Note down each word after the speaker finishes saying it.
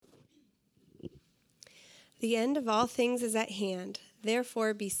The end of all things is at hand.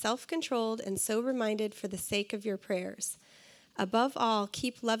 Therefore, be self-controlled and sober-minded for the sake of your prayers. Above all,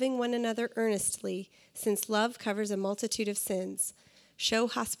 keep loving one another earnestly, since love covers a multitude of sins. Show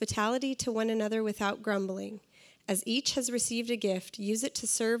hospitality to one another without grumbling. As each has received a gift, use it to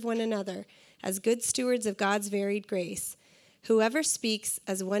serve one another, as good stewards of God's varied grace. Whoever speaks,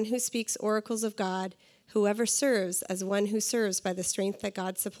 as one who speaks oracles of God, whoever serves, as one who serves by the strength that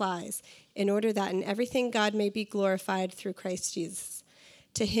God supplies, in order that in everything God may be glorified through Christ Jesus.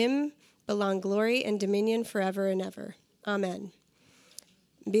 To him belong glory and dominion forever and ever. Amen.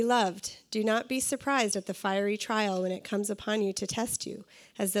 Beloved, do not be surprised at the fiery trial when it comes upon you to test you,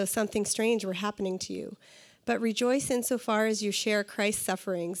 as though something strange were happening to you. But rejoice insofar as you share Christ's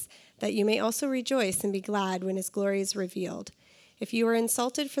sufferings, that you may also rejoice and be glad when his glory is revealed. If you are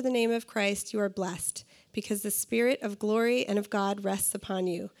insulted for the name of Christ, you are blessed, because the Spirit of glory and of God rests upon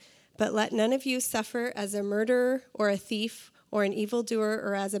you. But let none of you suffer as a murderer or a thief or an evildoer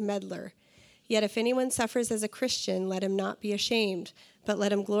or as a meddler. Yet if anyone suffers as a Christian, let him not be ashamed, but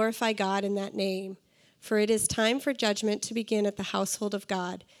let him glorify God in that name. For it is time for judgment to begin at the household of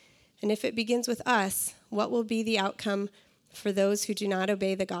God. And if it begins with us, what will be the outcome for those who do not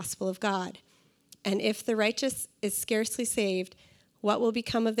obey the gospel of God? And if the righteous is scarcely saved, what will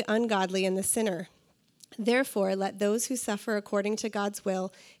become of the ungodly and the sinner? Therefore, let those who suffer according to God's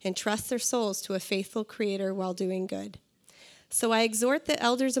will entrust their souls to a faithful Creator while doing good. So I exhort the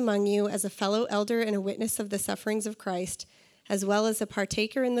elders among you as a fellow elder and a witness of the sufferings of Christ, as well as a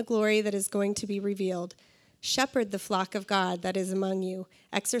partaker in the glory that is going to be revealed. Shepherd the flock of God that is among you,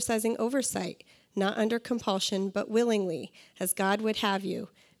 exercising oversight, not under compulsion, but willingly, as God would have you,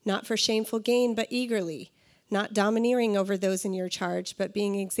 not for shameful gain, but eagerly, not domineering over those in your charge, but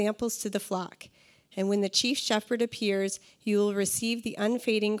being examples to the flock. And when the chief shepherd appears, you will receive the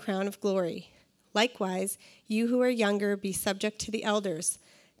unfading crown of glory. Likewise, you who are younger, be subject to the elders.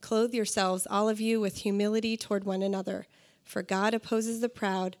 Clothe yourselves, all of you, with humility toward one another. For God opposes the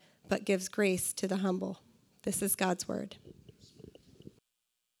proud, but gives grace to the humble. This is God's word.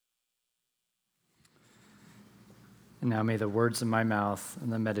 And now may the words of my mouth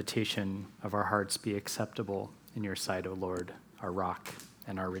and the meditation of our hearts be acceptable in your sight, O Lord, our rock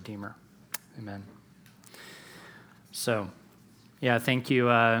and our Redeemer. Amen. So, thank you,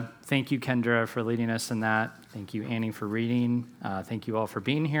 Kendra, for leading us in that. Thank you, Annie, for reading. Thank you all for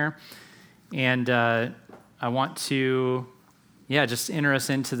being here. And I want to, just enter us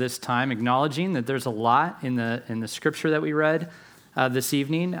into this time, acknowledging that there's a lot in the scripture that we read this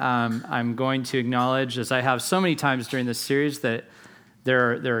evening. I'm going to acknowledge, as I have so many times during this series, that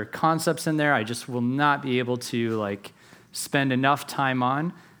there are concepts in there I just will not be able to spend enough time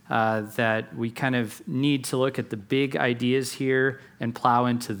on. That we kind of need to look at the big ideas here and plow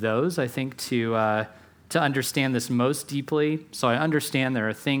into those, I think, to understand this most deeply. So I understand there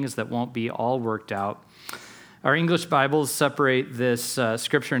are things that won't be all worked out. Our English Bibles separate this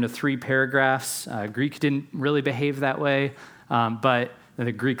scripture into 3 paragraphs. Greek didn't really behave that way, but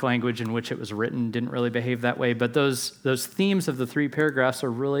the Greek language in which it was written didn't really behave that way. But those themes of the 3 paragraphs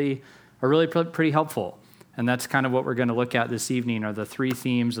are really pretty helpful. And that's kind of what we're going to look at this evening, are the 3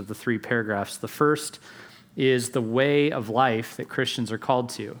 themes of the 3 paragraphs. The first is the way of life that Christians are called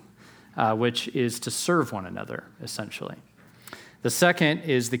to, which is to serve one another, essentially. The second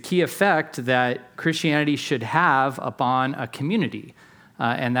is the key effect that Christianity should have upon a community,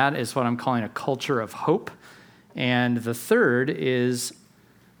 and that is what I'm calling a culture of hope. And the third is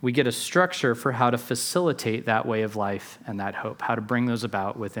we get a structure for how to facilitate that way of life and that hope, how to bring those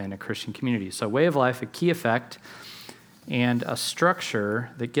about within a Christian community. So way of life, a key effect, and a structure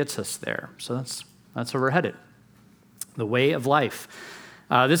that gets us there. So that's where we're headed. The way of life.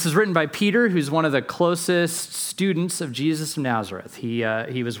 This is written by Peter, who's one of the closest students of Jesus of Nazareth.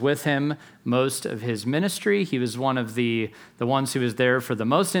 He was with him most of his ministry. He was one of the ones who was there for the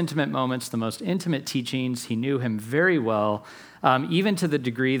most intimate moments, the most intimate teachings. He knew him very well. Even to the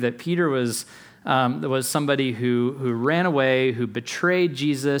degree that Peter was somebody who ran away, who betrayed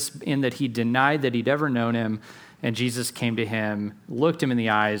Jesus in that he denied that he'd ever known him, and Jesus came to him, looked him in the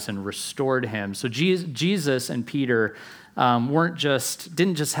eyes, and restored him. So Jesus and Peter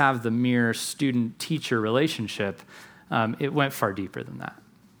didn't just have the mere student-teacher relationship. It went far deeper than that.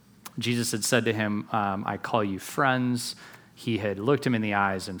 Jesus had said to him, "I call you friends." He had looked him in the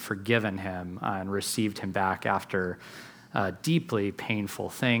eyes and forgiven him and received him back after a deeply painful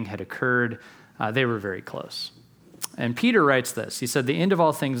thing had occurred. They were very close. And Peter writes this. He said, "The end of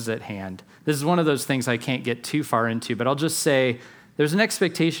all things is at hand." This is one of those things I can't get too far into, but I'll just say there's an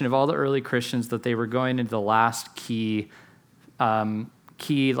expectation of all the early Christians that they were going into the last key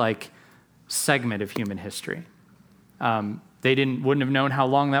segment of human history. They wouldn't have known how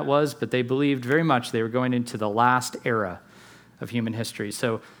long that was, but they believed very much they were going into the last era of human history.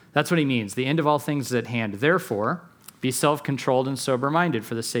 So that's what he means. The end of all things is at hand. Therefore, be self-controlled and sober-minded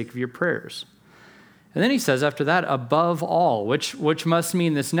for the sake of your prayers. And then he says after that, above all, which must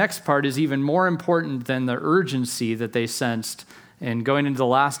mean this next part is even more important than the urgency that they sensed in going into the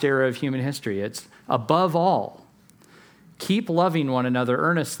last era of human history. It's above all. Keep loving one another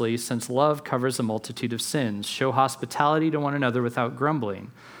earnestly, since love covers a multitude of sins. Show hospitality to one another without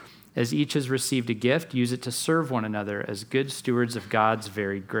grumbling. As each has received a gift, use it to serve one another as good stewards of God's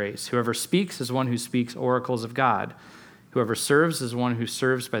varied grace. Whoever speaks is one who speaks oracles of God. Whoever serves is one who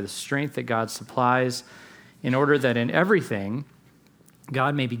serves by the strength that God supplies, in order that in everything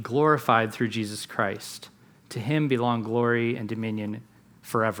God may be glorified through Jesus Christ. To him belong glory and dominion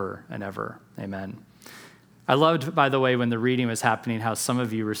forever and ever. Amen. I loved, by the way, when the reading was happening, how some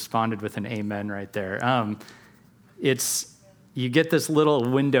of you responded with an amen right there. You get this little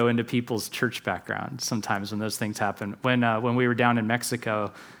window into people's church background sometimes when those things happen. When we were down in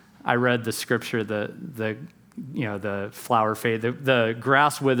Mexico, I read the scripture, the flower fade, the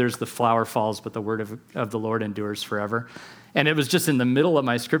grass withers, the flower falls, but the word of the Lord endures forever. And it was just in the middle of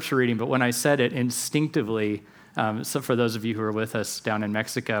my scripture reading, but when I said it instinctively, so for those of you who were with us down in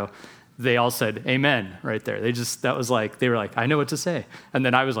Mexico, they all said amen right there. They were like, I know what to say. And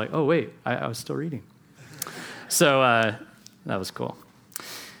then I was like, oh wait, I was still reading. So that was cool.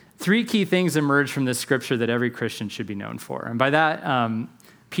 3 key things emerge from this scripture that every Christian should be known for. And by that,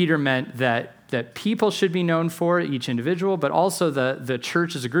 Peter meant that people should be known for, each individual, but also the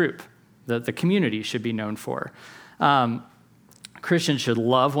church as a group, the community should be known for. Christians should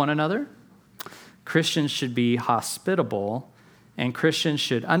love one another. Christians should be hospitable. And Christians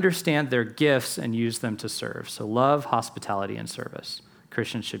should understand their gifts and use them to serve. So love, hospitality, and service.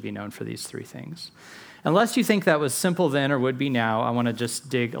 Christians should be known for these 3 things. Unless you think that was simple then or would be now, I want to just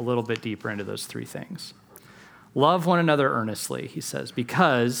dig a little bit deeper into those 3 things. Love one another earnestly, he says,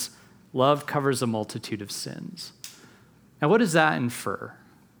 because love covers a multitude of sins. Now, what does that infer?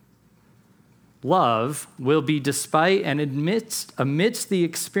 Love will be despite and amidst the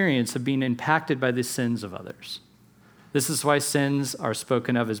experience of being impacted by the sins of others. This is why sins are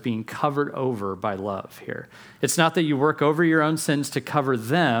spoken of as being covered over by love here. It's not that you work over your own sins to cover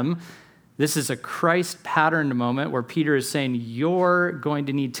them. This is a Christ-patterned moment where Peter is saying you're going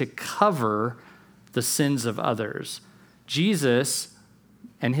to need to cover the sins of others. Jesus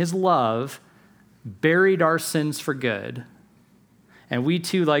and his love buried our sins for good, and we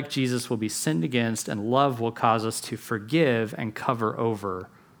too, like Jesus, will be sinned against, and love will cause us to forgive and cover over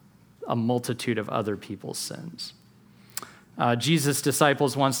a multitude of other people's sins. Jesus'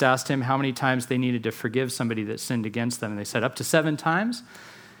 disciples once asked him how many times they needed to forgive somebody that sinned against them, and they said up to 7 times.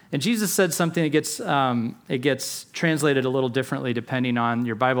 And Jesus said something that gets translated a little differently depending on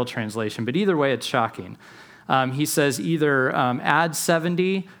your Bible translation, but either way, it's shocking. He says either add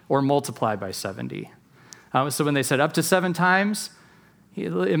 70 or multiply by 70. So when they said up to 7 times,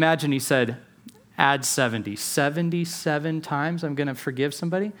 imagine he said add 70. 77 times I'm going to forgive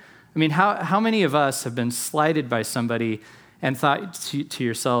somebody? I mean, how many of us have been slighted by somebody and thought to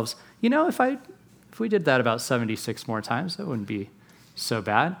yourselves, if we did that about 76 more times, that wouldn't be so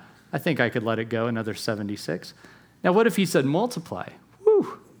bad. I think I could let it go another 76. Now, what if he said multiply?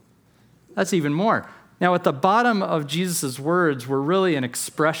 Whew, that's even more. Now, at the bottom of Jesus' words were really an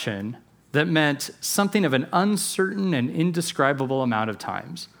expression that meant something of an uncertain and indescribable amount of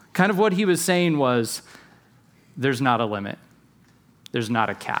times. Kind of what he was saying was, there's not a limit. There's not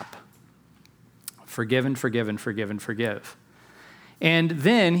a cap. Forgive and forgive and forgive and forgive. And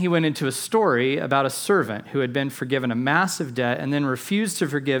then he went into a story about a servant who had been forgiven a massive debt and then refused to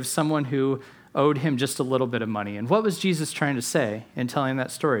forgive someone who owed him just a little bit of money. And what was Jesus trying to say in telling that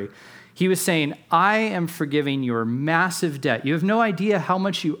story? He was saying, I am forgiving your massive debt. You have no idea how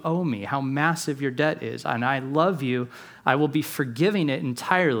much you owe me, how massive your debt is. And I love you. I will be forgiving it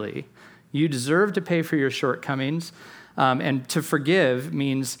entirely. You deserve to pay for your shortcomings. And to forgive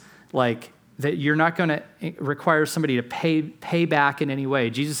means that you're not going to require somebody to pay back in any way.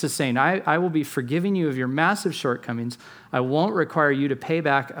 Jesus is saying, I will be forgiving you of your massive shortcomings. I won't require you to pay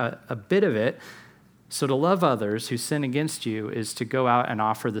back a bit of it. So to love others who sin against you is to go out and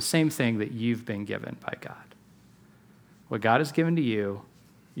offer the same thing that you've been given by God. What God has given to you,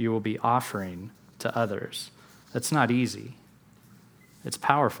 you will be offering to others. That's not easy. It's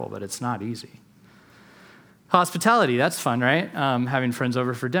powerful, but it's not easy. Hospitality, that's fun, right? Having friends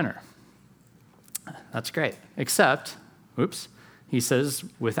over for dinner. That's great. Except, he says,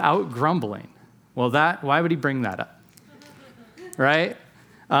 without grumbling. Well, why would he bring that up? Right?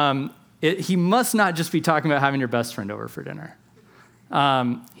 he must not just be talking about having your best friend over for dinner.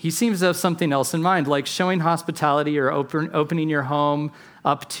 He seems to have something else in mind, like showing hospitality or opening your home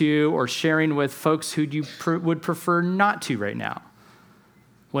up to or sharing with folks who you would prefer not to right now,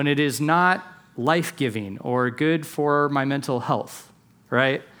 when it is not life-giving or good for my mental health,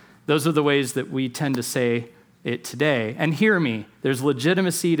 right? Those are the ways that we tend to say it today. And hear me, there's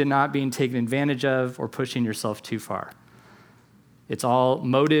legitimacy to not being taken advantage of or pushing yourself too far. It's all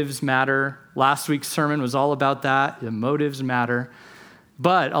motives matter. Last week's sermon was all about that. The motives matter.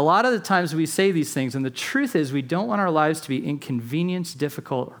 But a lot of the times we say these things, and the truth is we don't want our lives to be inconvenienced,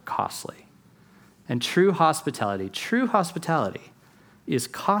 difficult, or costly. And true hospitality is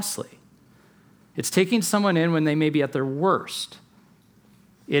costly. It's taking someone in when they may be at their worst.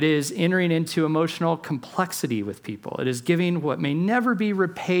 It is entering into emotional complexity with people. It is giving what may never be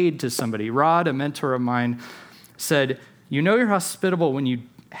repaid to somebody. Rod, a mentor of mine, said, you know you're hospitable when you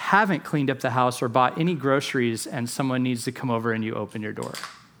haven't cleaned up the house or bought any groceries and someone needs to come over and you open your door.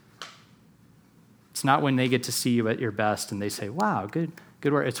 It's not when they get to see you at your best and they say, wow, good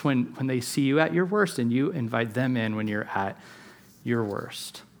work. It's when they see you at your worst and you invite them in when you're at your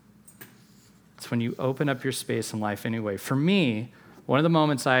worst. It's when you open up your space in life anyway. For me, one of the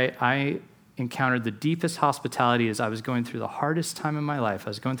moments I encountered the deepest hospitality is I was going through the hardest time in my life. I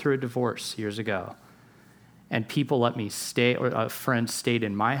was going through a divorce years ago. And people let me stay, or a friend stayed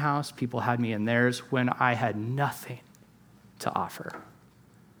in my house. People had me in theirs when I had nothing to offer,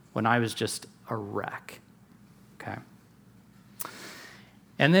 when I was just a wreck, okay?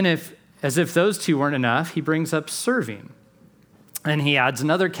 And then as if those two weren't enough, he brings up serving. And he adds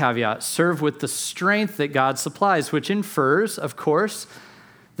another caveat, serve with the strength that God supplies, which infers, of course,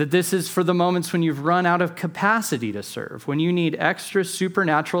 that this is for the moments when you've run out of capacity to serve, when you need extra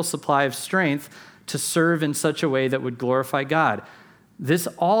supernatural supply of strength to serve in such a way that would glorify God. This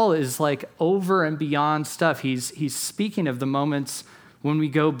all is like over and beyond stuff. He's speaking of the moments when we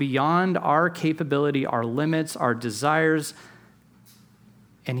go beyond our capability, our limits, our desires,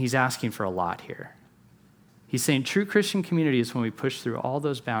 and he's asking for a lot here. He's saying true Christian community is when we push through all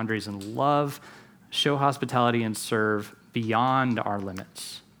those boundaries and love, show hospitality, and serve beyond our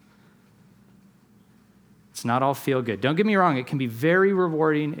limits. It's not all feel good. Don't get me wrong, it can be very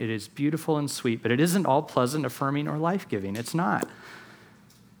rewarding, it is beautiful and sweet, but it isn't all pleasant, affirming, or life-giving. It's not.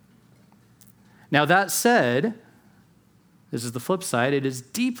 Now that said, this is the flip side, it is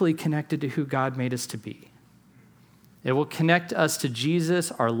deeply connected to who God made us to be. It will connect us to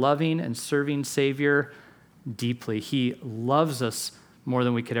Jesus, our loving and serving Savior, deeply. He loves us more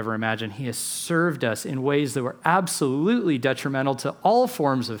than we could ever imagine. He has served us in ways that were absolutely detrimental to all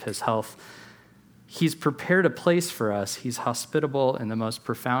forms of his health. He's prepared a place for us. He's hospitable in the most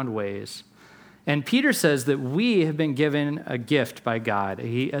profound ways. And Peter says that we have been given a gift by God.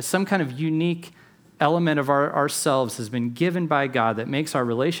 Some kind of unique element of ourselves has been given by God that makes our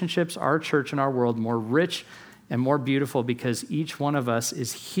relationships, our church, and our world more rich and more beautiful because each one of us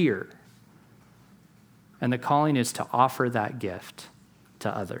is here. And the calling is to offer that gift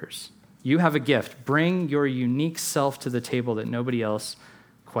to others. You have a gift. Bring your unique self to the table that nobody else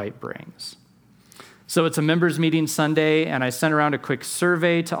quite brings. So it's a members meeting Sunday, and I sent around a quick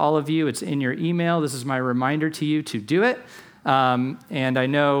survey to all of you. It's in your email. This is my reminder to you to do it. And I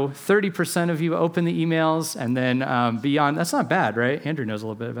know 30% of you open the emails, and then beyond, that's not bad, right? Andrew knows a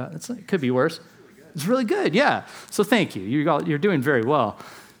little bit about it. It could be worse. It's really good, yeah. So thank you. You're doing very well.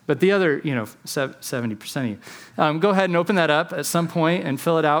 But the other, 70% of you, go ahead and open that up at some point and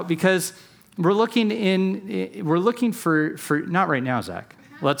fill it out because we're looking for not right now, Zach.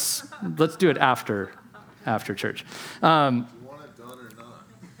 Let's do it after church. You want it done or not?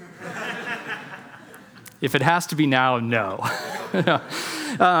 If it has to be now, no.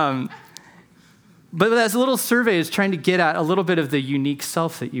 But that little survey is trying to get at a little bit of the unique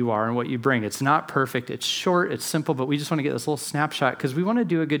self that you are and what you bring. It's not perfect, it's short, it's simple, but we just want to get this little snapshot because we want to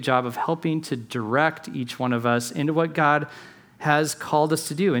do a good job of helping to direct each one of us into what God has called us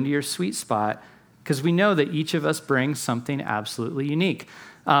to do, into your sweet spot, because we know that each of us brings something absolutely unique.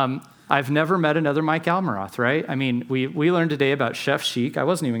 I've never met another Mike Almaroth, right? I mean, we learned today about Chef Chic. I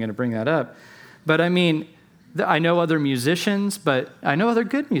wasn't even going to bring that up. But I mean, I know other musicians, but I know other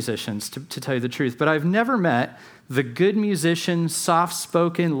good musicians, to tell you the truth. But I've never met the good musician,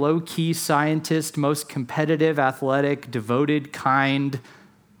 soft-spoken, low-key scientist, most competitive, athletic, devoted, kind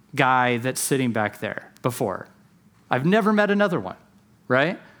guy that's sitting back there before. I've never met another one,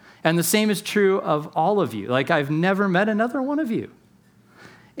 right? And the same is true of all of you. Like, I've never met another one of you.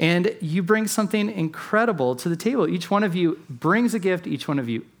 And you bring something incredible to the table. Each one of you brings a gift. Each one of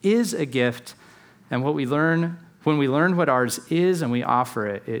you is a gift. And what we learn when we learn what ours is and we offer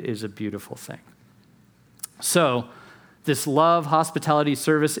it, it is a beautiful thing. So this love, hospitality,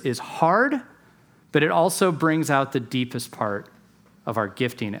 service is hard, but it also brings out the deepest part of our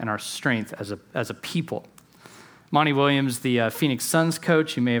gifting and our strength as a people. Monty Williams, the Phoenix Suns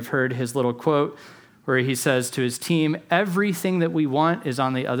coach, you may have heard his little quote where he says to his team, everything that we want is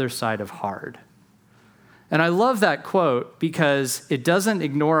on the other side of hard. And I love that quote because it doesn't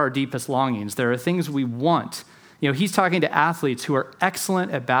ignore our deepest longings. There are things we want. He's talking to athletes who are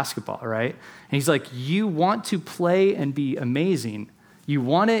excellent at basketball, right? And he's like, you want to play and be amazing. You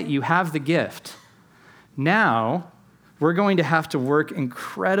want it, you have the gift. Now, we're going to have to work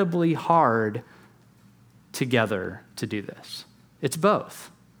incredibly hard together to do this. It's both.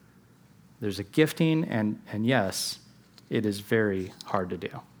 There's a gifting, and yes, it is very hard to do.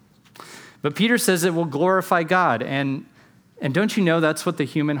 But Peter says it will glorify God, and don't you know that's what the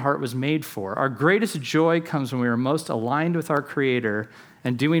human heart was made for? Our greatest joy comes when we are most aligned with our Creator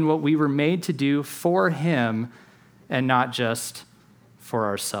and doing what we were made to do for Him and not just for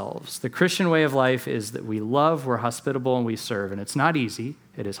ourselves. The Christian way of life is that we love, we're hospitable, and we serve. And it's not easy.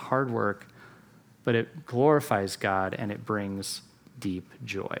 It is hard work, but it glorifies God and it brings deep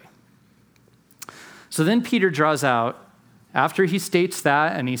joy. So then Peter draws out, after he states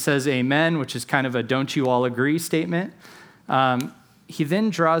that and he says amen, which is kind of a don't you all agree statement, he then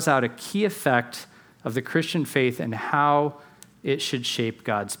draws out a key effect of the Christian faith and how it should shape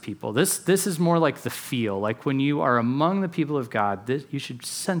God's people. This is more like the feel, like when you are among the people of God, you should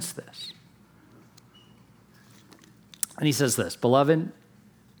sense this. And he says this, beloved,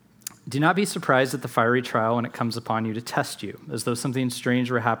 do not be surprised at the fiery trial when it comes upon you to test you, as though something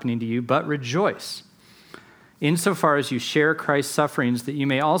strange were happening to you, but rejoice, insofar as you share Christ's sufferings, that you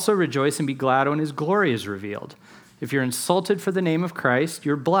may also rejoice and be glad when his glory is revealed. If you're insulted for the name of Christ,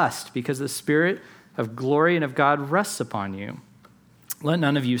 you're blessed, because the Spirit of glory and of God rests upon you. Let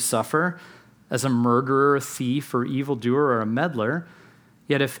none of you suffer as a murderer, a thief, or evildoer, or a meddler.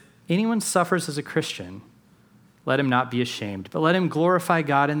 Yet if anyone suffers as a Christian, let him not be ashamed, but let him glorify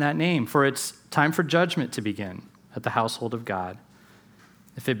God in that name, for it's time for judgment to begin at the household of God.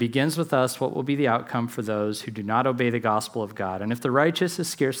 If it begins with us, what will be the outcome for those who do not obey the gospel of God? And if the righteous is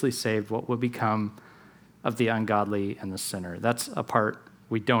scarcely saved, what will become of the ungodly and the sinner? That's a part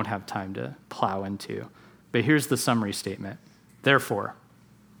we don't have time to plow into. But here's the summary statement. Therefore,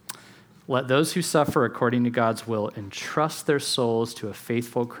 let those who suffer according to God's will entrust their souls to a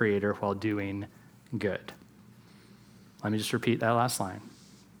faithful Creator while doing good. Let me just repeat that last line.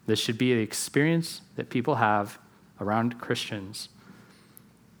 This should be the experience that people have around Christians,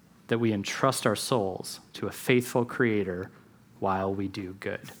 that we entrust our souls to a faithful Creator while we do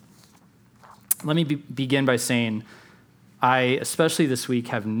good. Let me begin by saying I, especially this week,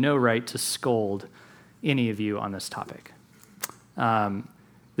 have no right to scold any of you on this topic.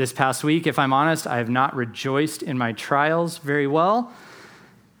 This past week, if I'm honest, I have not rejoiced in my trials very well.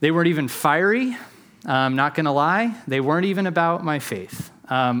 They weren't even fiery. I'm not going to lie. They weren't even about my faith.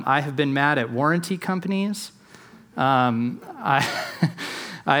 I have been mad at warranty companies. I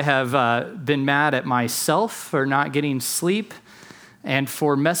have been mad at myself for not getting sleep and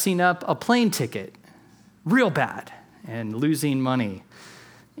for messing up a plane ticket real bad and losing money.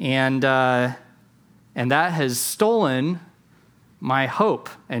 And that has stolen my hope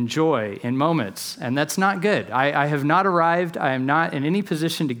and joy in moments, and that's not good. I have not arrived. I am not in any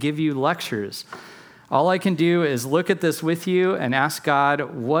position to give you lectures. All I can do is look at this with you and ask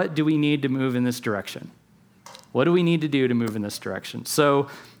God, what do we need to move in this direction? What do we need to do to move in this direction? So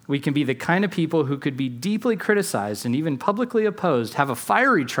we can be the kind of people who could be deeply criticized and even publicly opposed, have a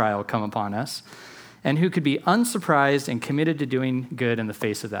fiery trial come upon us, and who could be unsurprised and committed to doing good in the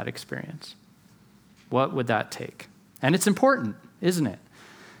face of that experience. What would that take? And it's important, isn't it?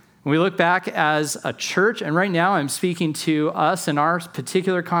 When we look back as a church, and right now I'm speaking to us in our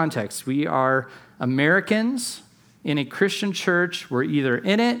particular context, we are Americans in a Christian church. We're either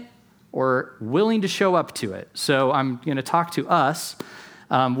in it or willing to show up to it. So I'm going to talk to us.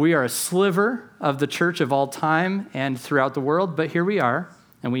 We are a sliver of the church of all time and throughout the world, but here we are,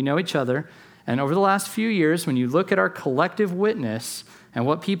 and we know each other. And over the last few years, when you look at our collective witness and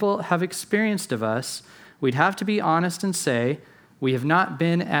what people have experienced of us, we'd have to be honest and say, we have not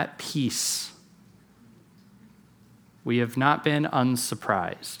been at peace. We have not been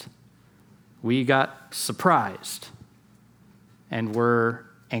unsurprised. We got surprised, and we're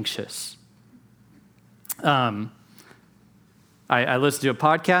anxious. I listened to a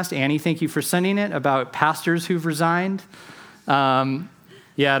podcast, Annie, thank you for sending it, about pastors who've resigned. And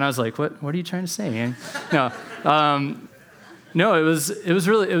I was like, what are you trying to say, Annie? No. No, it was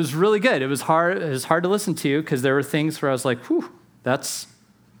really good. It was hard to listen to because there were things where I was like, whew,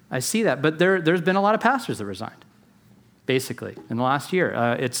 I see that. But there's been a lot of pastors that resigned, basically, in the last year.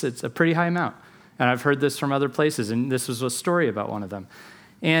 It's a pretty high amount. And I've heard this from other places, and this was a story about one of them.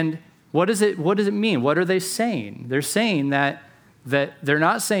 And what does it mean? What are they saying? They're saying that they're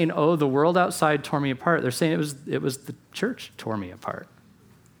not saying, oh, the world outside tore me apart. They're saying it was the church tore me apart.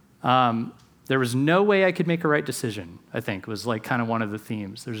 There was no way I could make a right decision, I think, was like kind of one of the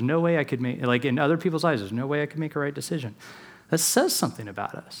themes. There's no way I could make, like in other people's eyes, there's no way I could make a right decision. That says something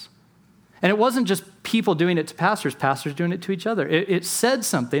about us. And it wasn't just people doing it to pastors doing it to each other. It said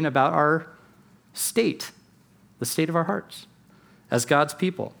something about our state, the state of our hearts as God's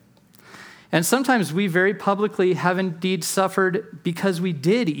people. And sometimes we very publicly have indeed suffered because we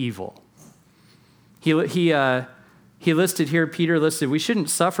did evil. He listed here, Peter listed, we shouldn't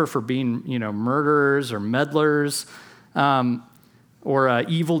suffer for being, murderers or meddlers or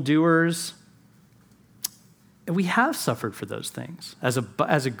evildoers. We have suffered for those things as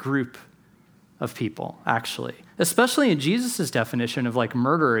a group of people, actually. Especially in Jesus' definition of like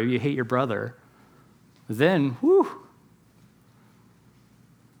murder, if you hate your brother, then,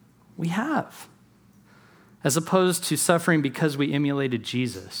 we have. As opposed to suffering because we emulated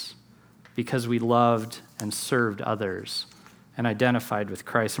Jesus, because we loved and served others and identified with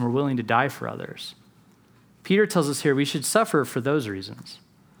Christ and were willing to die for others. Peter tells us here we should suffer for those reasons,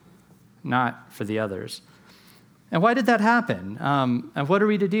 not for the others. And why did that happen? And what are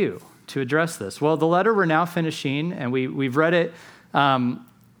we to do to address this? Well, the letter we're now finishing, and we've read it.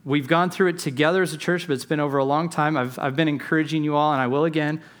 We've gone through it together as a church, but it's been over a long time. I've been encouraging you all, and I will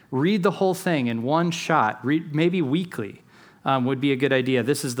again, read the whole thing in one shot, maybe weekly would be a good idea.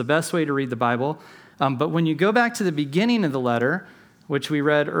 This is the best way to read the Bible. But when you go back to the beginning of the letter, which we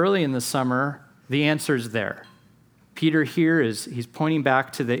read early in the summer, the answer's there. Peter here he's pointing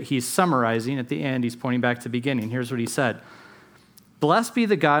back to he's summarizing at the end, he's pointing back to the beginning. Here's what he said. Blessed be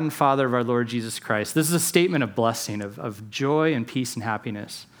the God and Father of our Lord Jesus Christ. This is a statement of blessing, of joy and peace and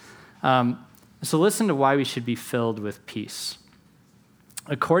happiness. So listen to why we should be filled with peace.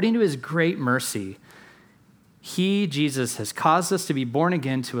 According to his great mercy, he, Jesus, has caused us to be born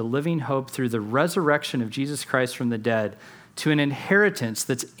again to a living hope through the resurrection of Jesus Christ from the dead, to an inheritance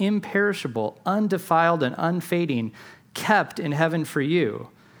that's imperishable, undefiled, and unfading, kept in heaven for you,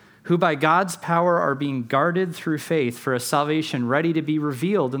 who by God's power are being guarded through faith for a salvation ready to be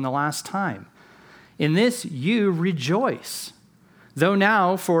revealed in the last time. In this you rejoice, though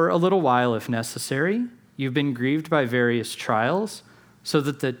now for a little while, if necessary, you've been grieved by various trials, so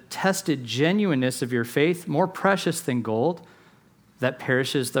that the tested genuineness of your faith, more precious than gold, that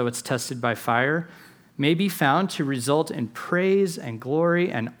perishes though it's tested by fire, may be found to result in praise and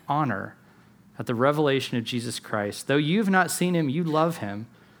glory and honor at the revelation of Jesus Christ. Though you've not seen him, you love him.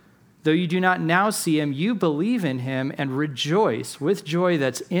 Though you do not now see him, you believe in him and rejoice with joy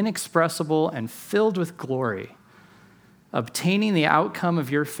that's inexpressible and filled with glory, obtaining the outcome of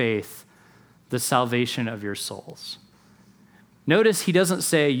your faith, the salvation of your souls. Notice he doesn't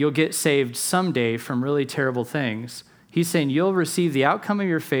say you'll get saved someday from really terrible things. He's saying you'll receive the outcome of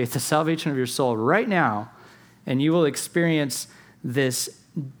your faith, the salvation of your soul right now, and you will experience this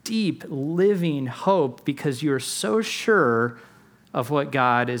deep, living hope because you are so sure of what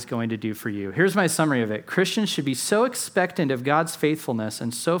God is going to do for you. Here's my summary of it. Christians should be so expectant of God's faithfulness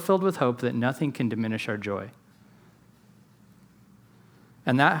and so filled with hope that nothing can diminish our joy.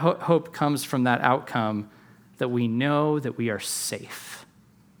 And that hope comes from that outcome that we know that we are safe.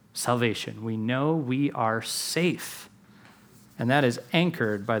 Salvation. We know we are safe. And that is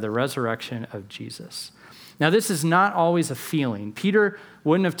anchored by the resurrection of Jesus. Now, this is not always a feeling. Peter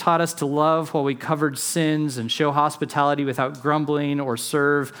wouldn't have taught us to love while we covered sins and show hospitality without grumbling or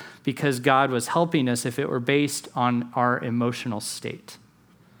serve because God was helping us if it were based on our emotional state.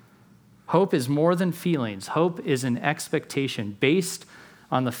 Hope is more than feelings. Hope is an expectation based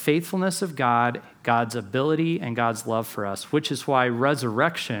on the faithfulness of God, God's ability, and God's love for us, which is why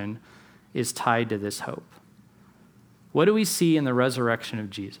resurrection is tied to this hope. What do we see in the resurrection of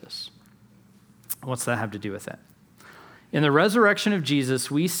Jesus? What's that have to do with it? In the resurrection of Jesus,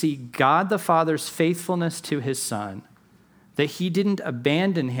 we see God the Father's faithfulness to his Son, that he didn't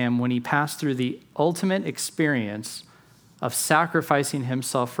abandon him when he passed through the ultimate experience of sacrificing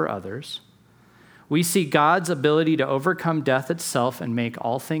himself for others. We see God's ability to overcome death itself and make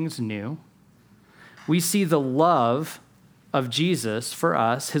all things new. We see the love of Jesus for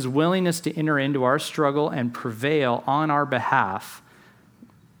us, his willingness to enter into our struggle and prevail on our behalf.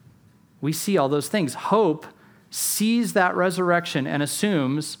 We see all those things. Hope sees that resurrection and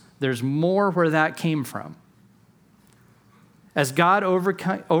assumes there's more where that came from. As God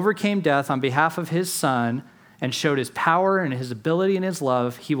overcame death on behalf of his Son and showed his power and his ability and his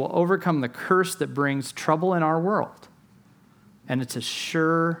love, he will overcome the curse that brings trouble in our world. And it's as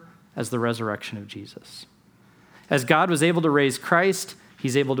sure as the resurrection of Jesus. As God was able to raise Christ,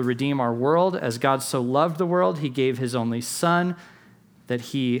 he's able to redeem our world. As God so loved the world, he gave his only Son, that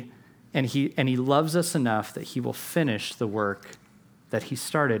he loves us enough that he will finish the work that he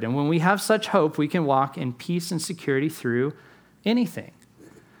started. And when we have such hope, we can walk in peace and security through anything.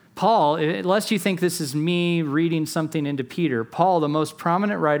 Paul, unless you think this is me reading something into Peter, Paul, the most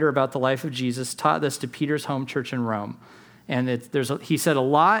prominent writer about the life of Jesus, taught this to Peter's home church in Rome. And he said a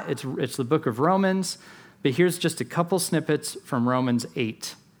lot. It's the book of Romans, but here's just a couple snippets from Romans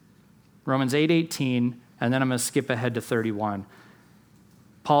 8. Romans 8:18, and then I'm going to skip ahead to 31.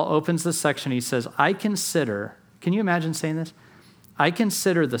 Paul opens this section. He says, can you imagine saying this? I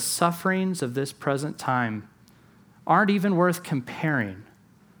consider the sufferings of this present time aren't even worth comparing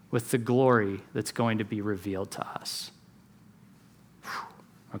with the glory that's going to be revealed to us.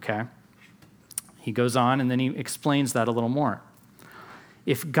 Okay? He goes on, and then he explains that a little more.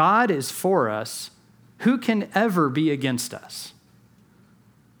 If God is for us, who can ever be against us?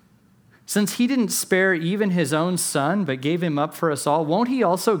 Since he didn't spare even his own Son, but gave him up for us all, won't he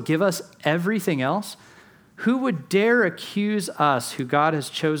also give us everything else? Who would dare accuse us who God has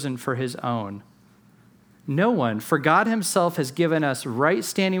chosen for his own? No one, for God himself has given us right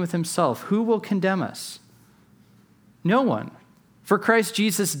standing with himself. Who will condemn us? No one. For Christ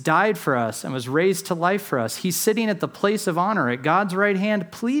Jesus died for us and was raised to life for us. He's sitting at the place of honor at God's right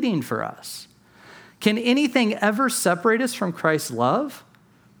hand, pleading for us. Can anything ever separate us from Christ's love?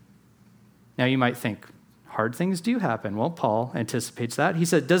 Now you might think, hard things do happen. Well, Paul anticipates that. He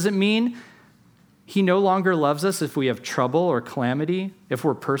said, does it mean he no longer loves us if we have trouble or calamity, if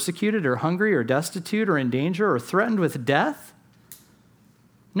we're persecuted or hungry or destitute or in danger or threatened with death?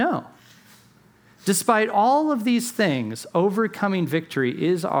 No. Despite all of these things, overcoming victory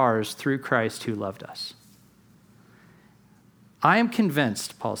is ours through Christ who loved us. I am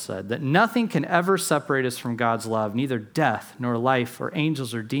convinced, Paul said, that nothing can ever separate us from God's love, neither death nor life or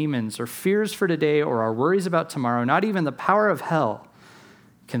angels or demons or fears for today or our worries about tomorrow, not even the power of hell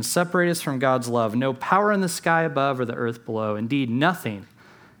can separate us from God's love. No power in the sky above or the earth below. Indeed, nothing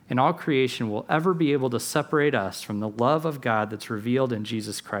in all creation will ever be able to separate us from the love of God that's revealed in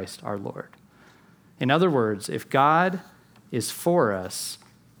Jesus Christ our Lord. In other words, if God is for us,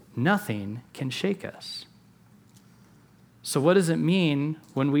 nothing can shake us. So what does it mean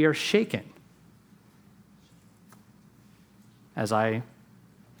when we are shaken? As I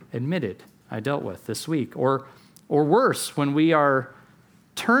admitted, I dealt with this week. Or worse, when we are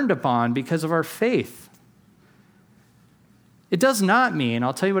turned upon because of our faith. It does not mean,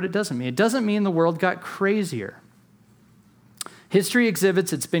 I'll tell you what it doesn't mean. It doesn't mean the world got crazier. History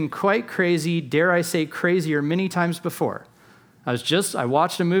exhibits it's been quite crazy, dare I say crazier, many times before. I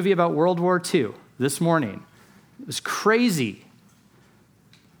watched a movie about World War II this morning. It was crazy.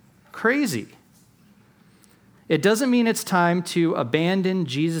 Crazy. It doesn't mean it's time to abandon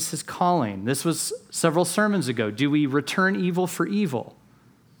Jesus' calling. This was several sermons ago. Do we return evil for evil?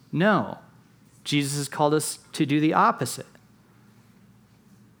 No. Jesus has called us to do the opposite.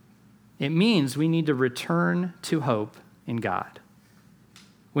 It means we need to return to hope in God.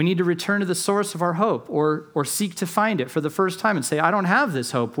 We need to return to the source of our hope or seek to find it for the first time and say, I don't have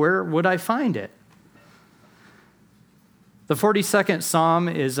this hope. Where would I find it? The 42nd Psalm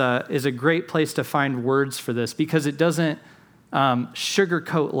is a great place to find words for this because it doesn't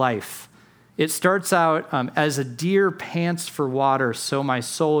sugarcoat life. It starts out, as a deer pants for water, so my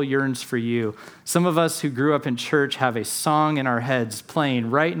soul yearns for you. Some of us who grew up in church have a song in our heads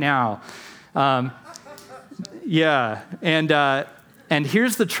playing right now. Yeah, and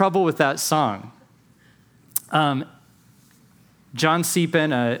here's the trouble with that song. John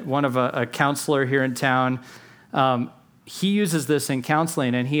Siepen, a counselor here in town, he uses this in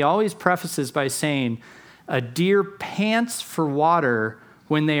counseling, and he always prefaces by saying, a deer pants for water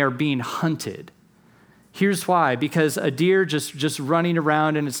when they are being hunted. Here's why. Because a deer just running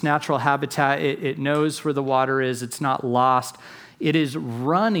around in its natural habitat, it knows where the water is. It's not lost. It is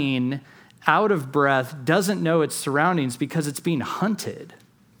running out of breath, doesn't know its surroundings because it's being hunted.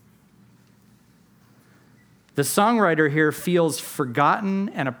 The songwriter here feels forgotten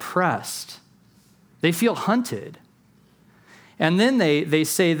and oppressed. They feel hunted. And then they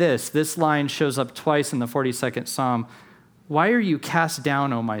say this line shows up twice in the 42nd Psalm. Why are you cast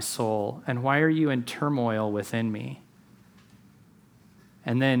down, O my soul, and why are you in turmoil within me?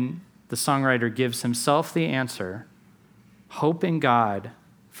 And then the songwriter gives himself the answer, hope in God,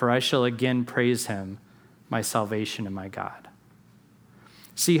 for I shall again praise him, my salvation and my God.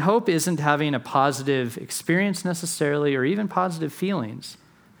 See, hope isn't having a positive experience necessarily or even positive feelings.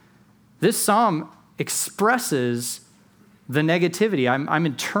 This psalm expresses the negativity. I'm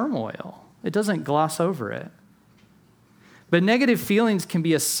in turmoil. It doesn't gloss over it. But negative feelings can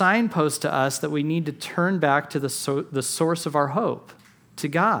be a signpost to us that we need to turn back to the source of our hope, to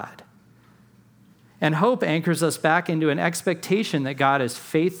God. And hope anchors us back into an expectation that God is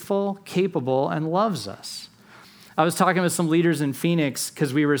faithful, capable, and loves us. I was talking with some leaders in Phoenix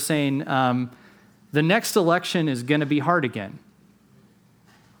because we were saying the next election is going to be hard again,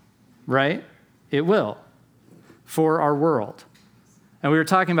 right? It will, for our world. And we were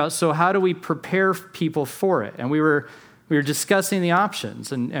talking about, so how do we prepare people for it? And we were discussing the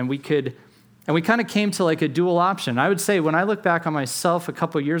options, and we kind of came to like a dual option. I would say when I look back on myself a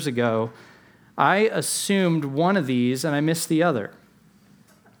couple years ago, I assumed one of these and I missed the other.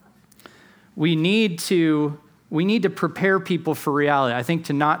 We need to prepare people for reality. I think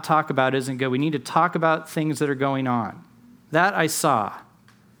to not talk about isn't good. We need to talk about things that are going on. That I saw.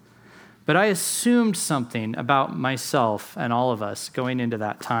 But I assumed something about myself and all of us going into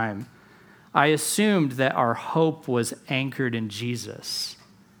that time. I assumed that our hope was anchored in Jesus,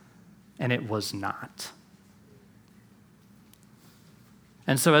 and it was not.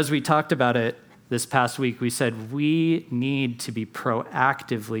 And so as we talked about it this past week, we said we need to be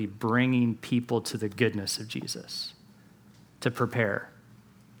proactively bringing people to the goodness of Jesus to prepare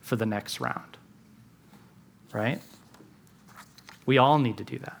for the next round, right? We all need to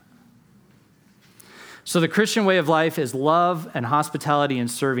do that. So the Christian way of life is love and hospitality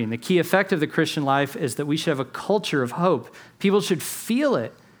and serving. The key effect of the Christian life is that we should have a culture of hope. People should feel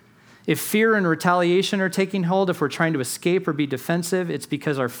it. If fear and retaliation are taking hold, if we're trying to escape or be defensive, it's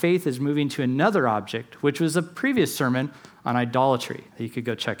because our faith is moving to another object, which was a previous sermon on idolatry that you could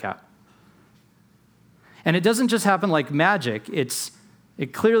go check out. And it doesn't just happen like magic.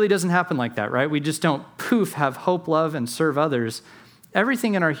 It clearly doesn't happen like that, right? We just don't poof, have hope, love, and serve others.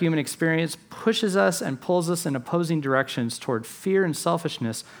 Everything in our human experience pushes us and pulls us in opposing directions toward fear and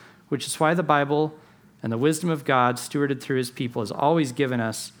selfishness, which is why the Bible and the wisdom of God, stewarded through his people, has always given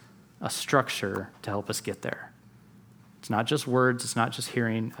us a structure to help us get there. It's not just words. It's not just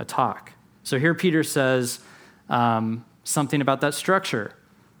hearing a talk. So here Peter says something about that structure.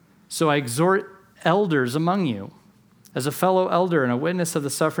 So I exhort elders among you, as a fellow elder and a witness of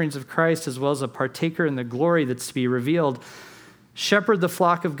the sufferings of Christ, as well as a partaker in the glory that's to be revealed, shepherd the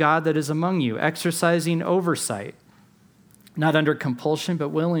flock of God that is among you, exercising oversight, not under compulsion, but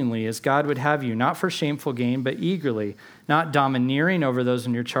willingly, as God would have you, not for shameful gain, but eagerly, not domineering over those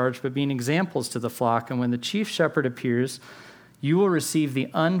in your charge, but being examples to the flock. And when the chief shepherd appears, you will receive the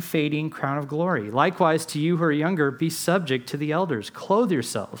unfading crown of glory. Likewise, to you who are younger, be subject to the elders. Clothe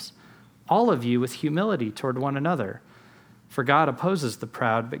yourselves, all of you, with humility toward one another. For God opposes the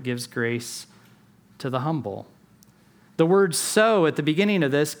proud, but gives grace to the humble. The word so at the beginning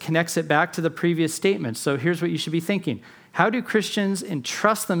of this connects it back to the previous statement. So here's what you should be thinking. How do Christians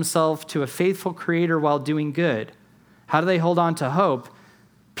entrust themselves to a faithful Creator while doing good? How do they hold on to hope?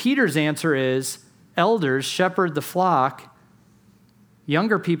 Peter's answer is, elders, shepherd the flock.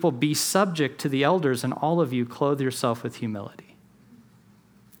 Younger people, be subject to the elders, and all of you clothe yourself with humility.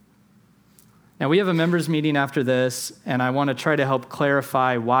 Now, we have a members meeting after this, and I want to try to help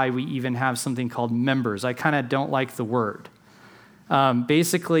clarify why we even have something called members. I kind of don't like the word.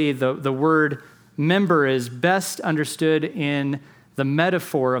 Basically, the word member is best understood in the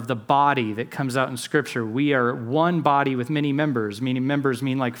metaphor of the body that comes out in Scripture. We are one body with many members, meaning members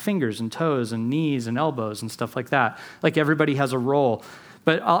mean like fingers and toes and knees and elbows and stuff like that. Like everybody has a role.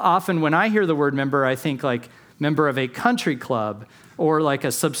 But often when I hear the word member, I think like member of a country club or like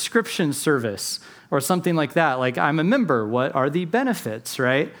a subscription service or something like that. Like I'm a member, what are the benefits,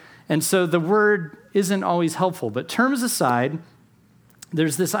 right? And so the word isn't always helpful. But terms aside,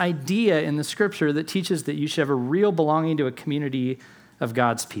 there's this idea in the Scripture that teaches that you should have a real belonging to a community of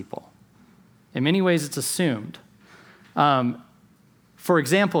God's people. In many ways, it's assumed. For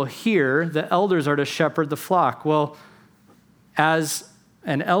example, here, the elders are to shepherd the flock. Well, as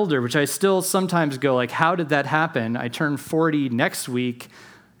an elder, which I still sometimes go like, how did that happen? I turn 40 next week.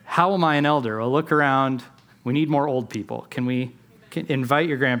 How am I an elder? Well, look around. We need more old people. Can invite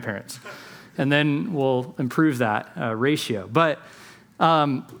your grandparents? And then we'll improve that ratio. But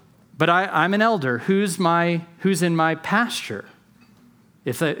I'm an elder. Who's in my pasture?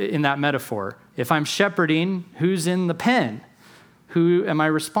 In that metaphor, if I'm shepherding, who's in the pen? Who am I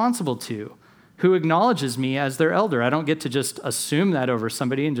responsible to? Who acknowledges me as their elder? I don't get to just assume that over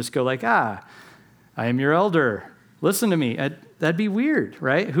somebody and just go like, I am your elder. Listen to me. That'd be weird,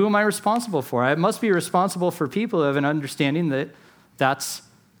 right? Who am I responsible for? I must be responsible for people who have an understanding that that's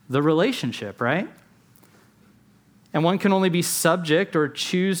the relationship, right? And one can only be subject or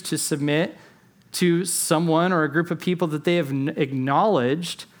choose to submit to someone or a group of people that they have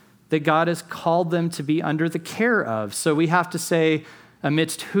acknowledged that God has called them to be under the care of. So we have to say,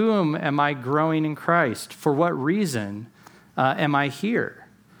 amidst whom am I growing in Christ? For what reason am I here?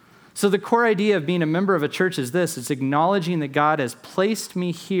 So the core idea of being a member of a church is this. It's acknowledging that God has placed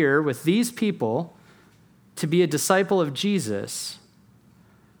me here with these people to be a disciple of Jesus,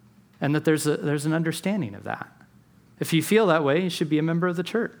 and that there's an understanding of that. If you feel that way, you should be a member of the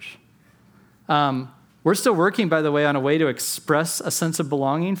church. We're still working, by the way, on a way to express a sense of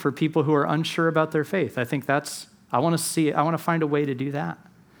belonging for people who are unsure about their faith. I think I want to find a way to do that.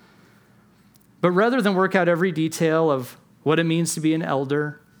 But rather than work out every detail of what it means to be an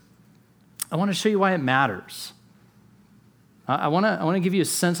elder, I want to show you why it matters. I want to give you a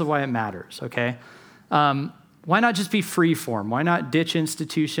sense of why it matters, okay? Why not just be free form? Why not ditch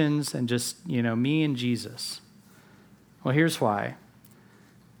institutions and just, me and Jesus? Well, here's why.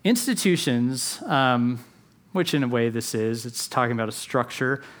 Institutions, which in a way it's talking about a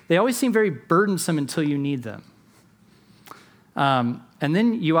structure, they always seem very burdensome until you need them. And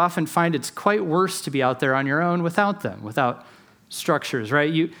then you often find it's quite worse to be out there on your own without them, without structures,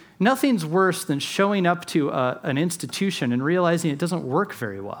 right? Nothing's worse than showing up to an institution and realizing it doesn't work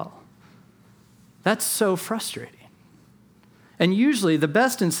very well. That's so frustrating. And usually the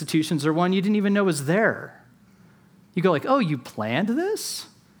best institutions are one you didn't even know was there. You go like, oh, you planned this?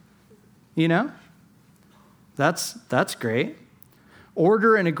 That's great.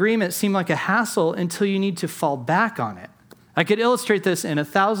 Order and agreement seem like a hassle until you need to fall back on it. I could illustrate this in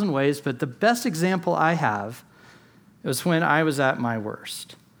 1,000 ways, but the best example I have was when I was at my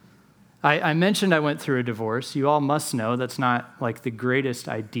worst. I mentioned I went through a divorce. You all must know that's not like the greatest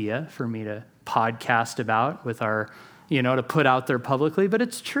idea for me to podcast about with to put out there publicly, but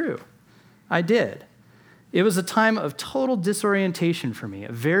it's true. I did. It was a time of total disorientation for me,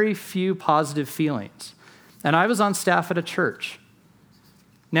 very few positive feelings. And I was on staff at a church.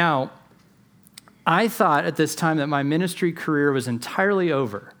 Now, I thought at this time that my ministry career was entirely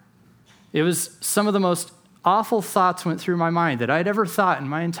over. It was some of the most awful thoughts went through my mind that I'd ever thought in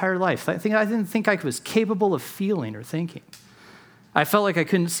my entire life. I didn't think I was capable of feeling or thinking. I felt like I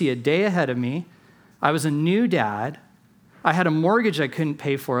couldn't see a day ahead of me. I was a new dad. I had a mortgage I couldn't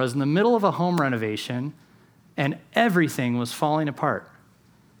pay for. I was in the middle of a home renovation, and everything was falling apart.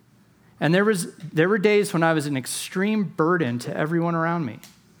 And there were days when I was an extreme burden to everyone around me.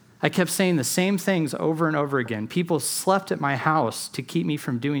 I kept saying the same things over and over again. People slept at my house to keep me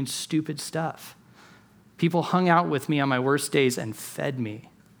from doing stupid stuff. People hung out with me on my worst days and fed me.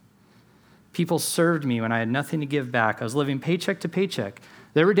 People served me when I had nothing to give back. I was living paycheck to paycheck.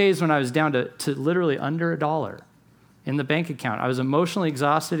 There were days when I was down to literally under $1 in the bank account. I was emotionally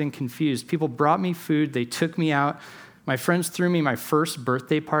exhausted and confused. People brought me food. They took me out. My friends threw me my first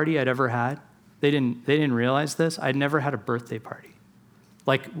birthday party I'd ever had. They didn't realize this. I'd never had a birthday party.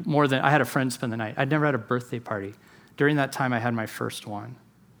 I had a friend spend the night. I'd never had a birthday party. During that time, I had my first one.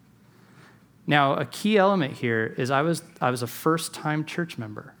 Now, a key element here is I was a first-time church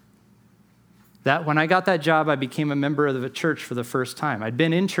member. That when I got that job, I became a member of the church for the first time. I'd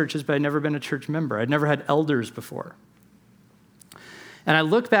been in churches, but I'd never been a church member. I'd never had elders before. And I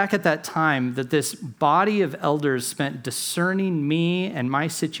look back at that time that this body of elders spent discerning me and my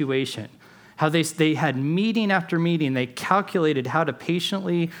situation, how they had meeting after meeting. They calculated how to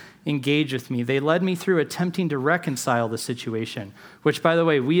patiently engage with me. They led me through attempting to reconcile the situation, which, by the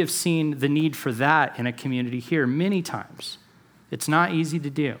way, we have seen the need for that in a community here many times. It's not easy to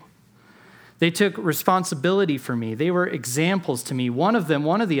do. They took responsibility for me. They were examples to me. One of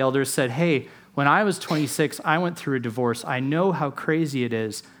the elders said, hey, when I was 26, I went through a divorce. I know how crazy it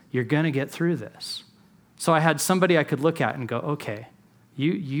is. You're going to get through this. So I had somebody I could look at and go, okay,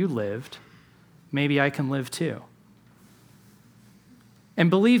 you lived. Maybe I can live too. And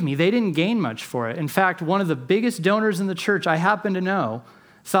believe me, they didn't gain much for it. In fact, one of the biggest donors in the church I happen to know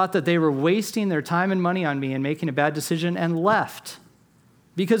thought that they were wasting their time and money on me and making a bad decision and left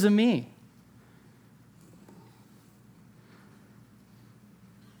because of me.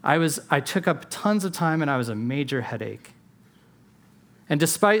 I took up tons of time and I was a major headache. And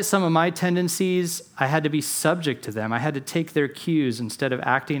despite some of my tendencies, I had to be subject to them. I had to take their cues instead of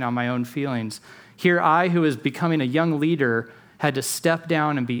acting on my own feelings. Here, I, who was becoming a young leader, had to step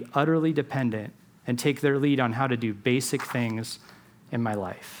down and be utterly dependent and take their lead on how to do basic things in my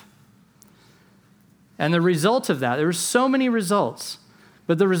life. And the result of that, there were so many results,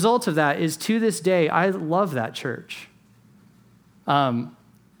 but the result of that is to this day, I love that church.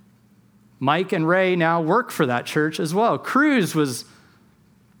 Mike and Ray now work for that church as well. Cruz was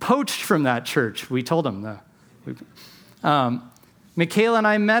poached from that church. We told them. Michaela and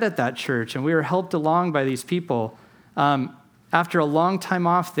I met at that church, and we were helped along by these people. After a long time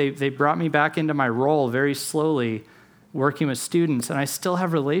off, they brought me back into my role very slowly, working with students, and I still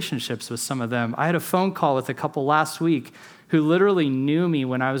have relationships with some of them. I had a phone call with a couple last week who literally knew me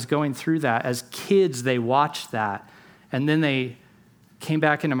when I was going through that. As kids, they watched that, and then they came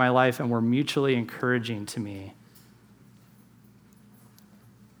back into my life and were mutually encouraging to me.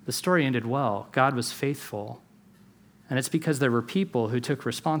 The story ended well. God was faithful, and it's because there were people who took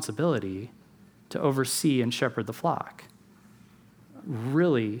responsibility to oversee and shepherd the flock.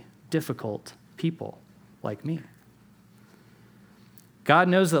 Really difficult people like me. God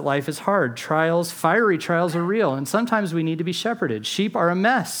knows that life is hard. Fiery trials are real, and sometimes we need to be shepherded. Sheep are a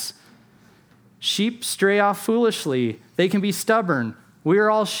mess. Sheep stray off foolishly. They can be stubborn. We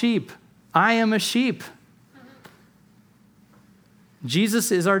are all sheep. I am a sheep.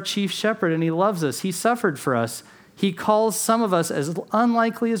 Jesus is our chief shepherd, and he loves us. He suffered for us. He calls some of us, as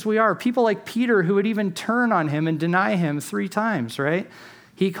unlikely as we are, people like Peter who would even turn on him and deny him 3 times, right?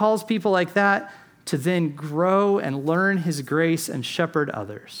 He calls people like that to then grow and learn his grace and shepherd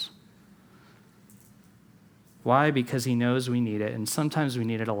others. Why? Because he knows we need it, and sometimes we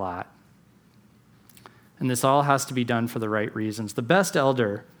need it a lot. And this all has to be done for the right reasons. The best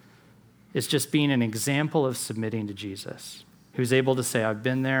elder is just being an example of submitting to Jesus, who's able to say, I've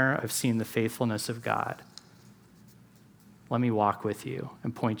been there, I've seen the faithfulness of God. Let me walk with you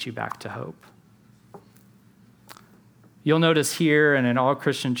and point you back to hope. You'll notice here and in all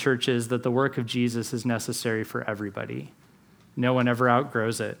Christian churches that the work of Jesus is necessary for everybody. No one ever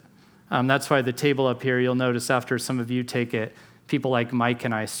outgrows it. That's why the table up here, you'll notice after some of you take it, people like Mike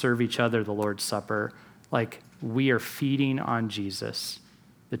and I serve each other the Lord's Supper. Like we are feeding on Jesus,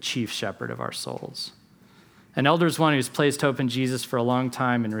 the chief shepherd of our souls. An elder is one who's placed hope in Jesus for a long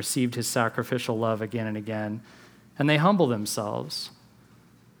time and received his sacrificial love again and again. And they humble themselves.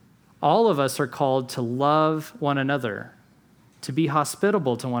 All of us are called to love one another, to be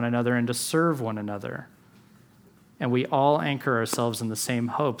hospitable to one another, and to serve one another. And we all anchor ourselves in the same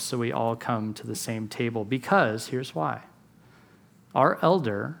hope, so we all come to the same table. Because, here's why. Our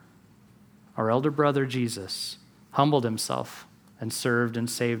elder brother Jesus, humbled himself and served and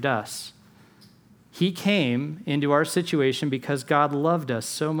saved us. He came into our situation because God loved us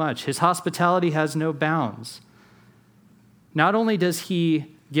so much. His hospitality has no bounds. Not only does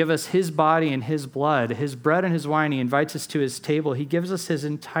he give us his body and his blood, his bread and his wine, he invites us to his table, he gives us his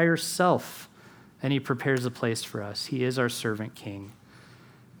entire self, and he prepares a place for us. He is our servant king.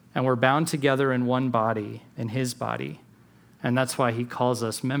 And we're bound together in one body, in his body. And that's why he calls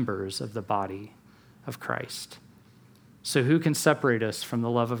us members of the body of Christ. So who can separate us from the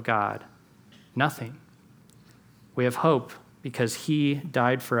love of God? Nothing. We have hope because he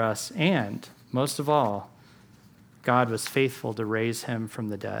died for us, and most of all, God was faithful to raise him from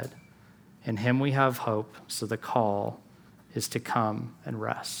the dead. In him we have hope, so the call is to come and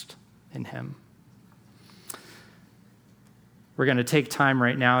rest in him. We're going to take time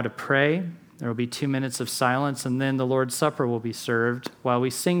right now to pray. There will be 2 minutes of silence, and then the Lord's Supper will be served while we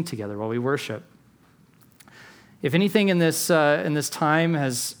sing together, while we worship. If anything in this time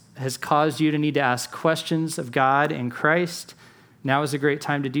has caused you to need to ask questions of God in Christ, now is a great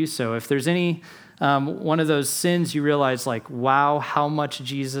time to do so. If there's any one of those sins you realize, like, wow, how much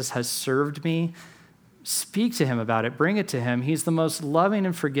Jesus has served me, speak to him about it. Bring it to him. He's the most loving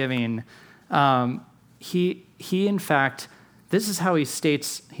and forgiving. He in fact, this is how he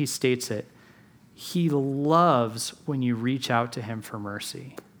states it. He loves when you reach out to him for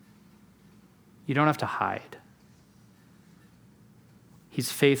mercy. You don't have to hide.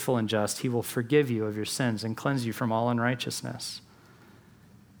 He's faithful and just. He will forgive you of your sins and cleanse you from all unrighteousness.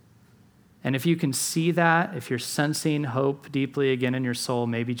 And if you can see that, if you're sensing hope deeply again in your soul,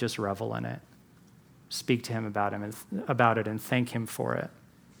 maybe just revel in it. Speak to him about it and thank him for it.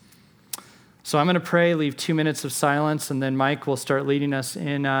 So I'm going to pray, leave 2 minutes of silence, and then Mike will start leading us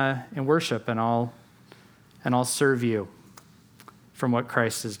in worship, and I'll serve you from what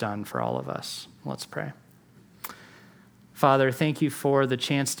Christ has done for all of us. Let's pray. Father, thank you for the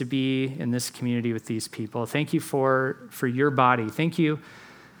chance to be in this community with these people. Thank you for your body. Thank you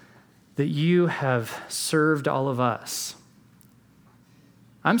that you have served all of us.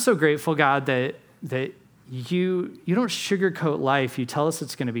 I'm so grateful, God, that you don't sugarcoat life. You tell us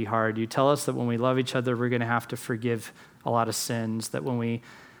it's going to be hard. You tell us that when we love each other, we're going to have to forgive a lot of sins, that when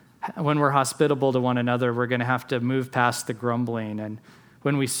we're hospitable to one another, we're going to have to move past the grumbling, and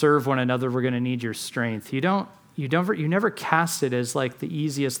when we serve one another, we're going to need your strength. You never cast it as like the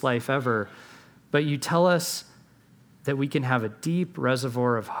easiest life ever, but you tell us that we can have a deep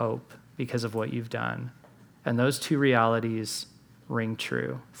reservoir of hope because of what you've done. And those two realities ring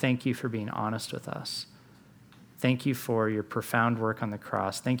true. Thank you for being honest with us. Thank you for your profound work on the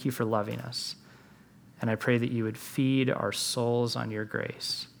cross. Thank you for loving us. And I pray that you would feed our souls on your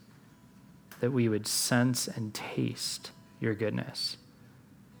grace, that we would sense and taste your goodness.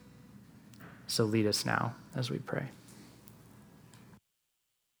 So lead us now as we pray.